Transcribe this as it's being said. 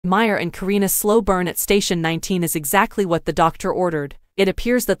Maya and Carina's slow burn at Station 19 is exactly what the doctor ordered. It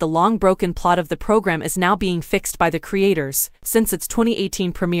appears that the long-broken plot of the program is now being fixed by the creators. Since its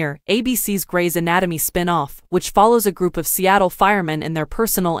 2018 premiere, ABC's Grey's Anatomy spin-off, which follows a group of Seattle firemen in their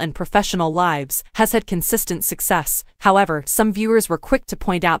personal and professional lives, has had consistent success. However, some viewers were quick to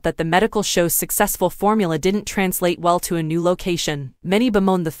point out that the medical show's successful formula didn't translate well to a new location. Many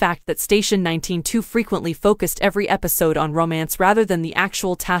bemoaned the fact that Station 19 too frequently focused every episode on romance rather than the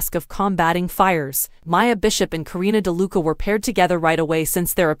actual task of combating fires. Maya Bishop and Carina Deluca were paired together right away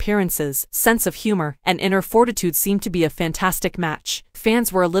since their appearances, sense of humor, and inner fortitude seemed to be a fantastic match.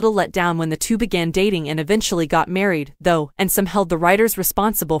 Fans were a little let down when the two began dating and eventually got married, though, and some held the writers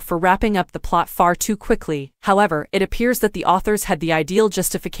responsible for wrapping up the plot far too quickly. However, it appears that the authors had the ideal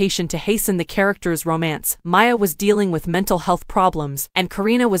justification to hasten the characters' romance. Maya was dealing with mental health problems, and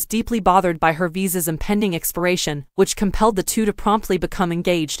Carina was deeply bothered by her visa's impending expiration, which compelled the two to promptly become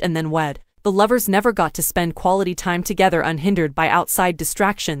engaged and then wed. The lovers never got to spend quality time together unhindered by outside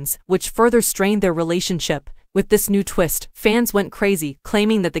distractions, which further strained their relationship. With this new twist, fans went crazy,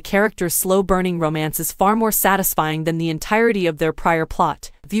 claiming that the characters' slow-burning romance is far more satisfying than the entirety of their prior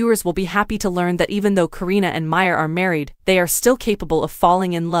plot. Viewers will be happy to learn that even though Carina and Maya are married, they are still capable of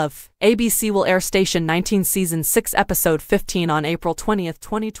falling in love. ABC will air Station 19 Season 6 Episode 15 on April 20,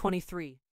 2023.